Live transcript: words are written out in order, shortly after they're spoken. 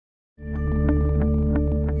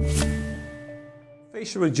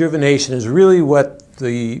Facial rejuvenation is really what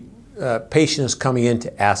the patient is coming in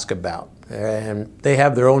to ask about. And they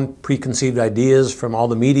have their own preconceived ideas from all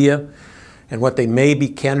the media and what they may be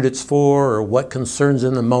candidates for or what concerns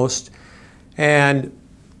them the most. And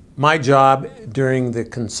my job during the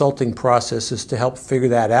consulting process is to help figure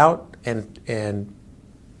that out and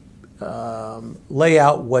lay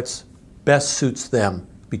out what's best suits them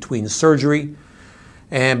between surgery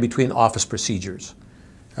and between office procedures.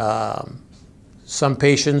 Some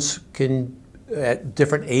patients can, at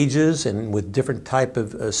different ages and with different type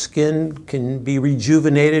of skin, can be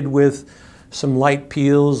rejuvenated with some light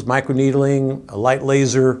peels, microneedling, a light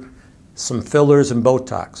laser, some fillers and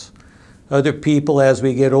Botox. Other people, as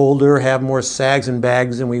we get older, have more sags and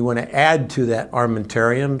bags, and we want to add to that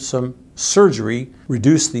armamentarium some surgery,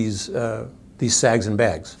 reduce these sags and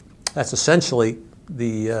bags. That's essentially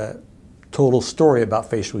the total story about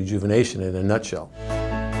facial rejuvenation in a nutshell.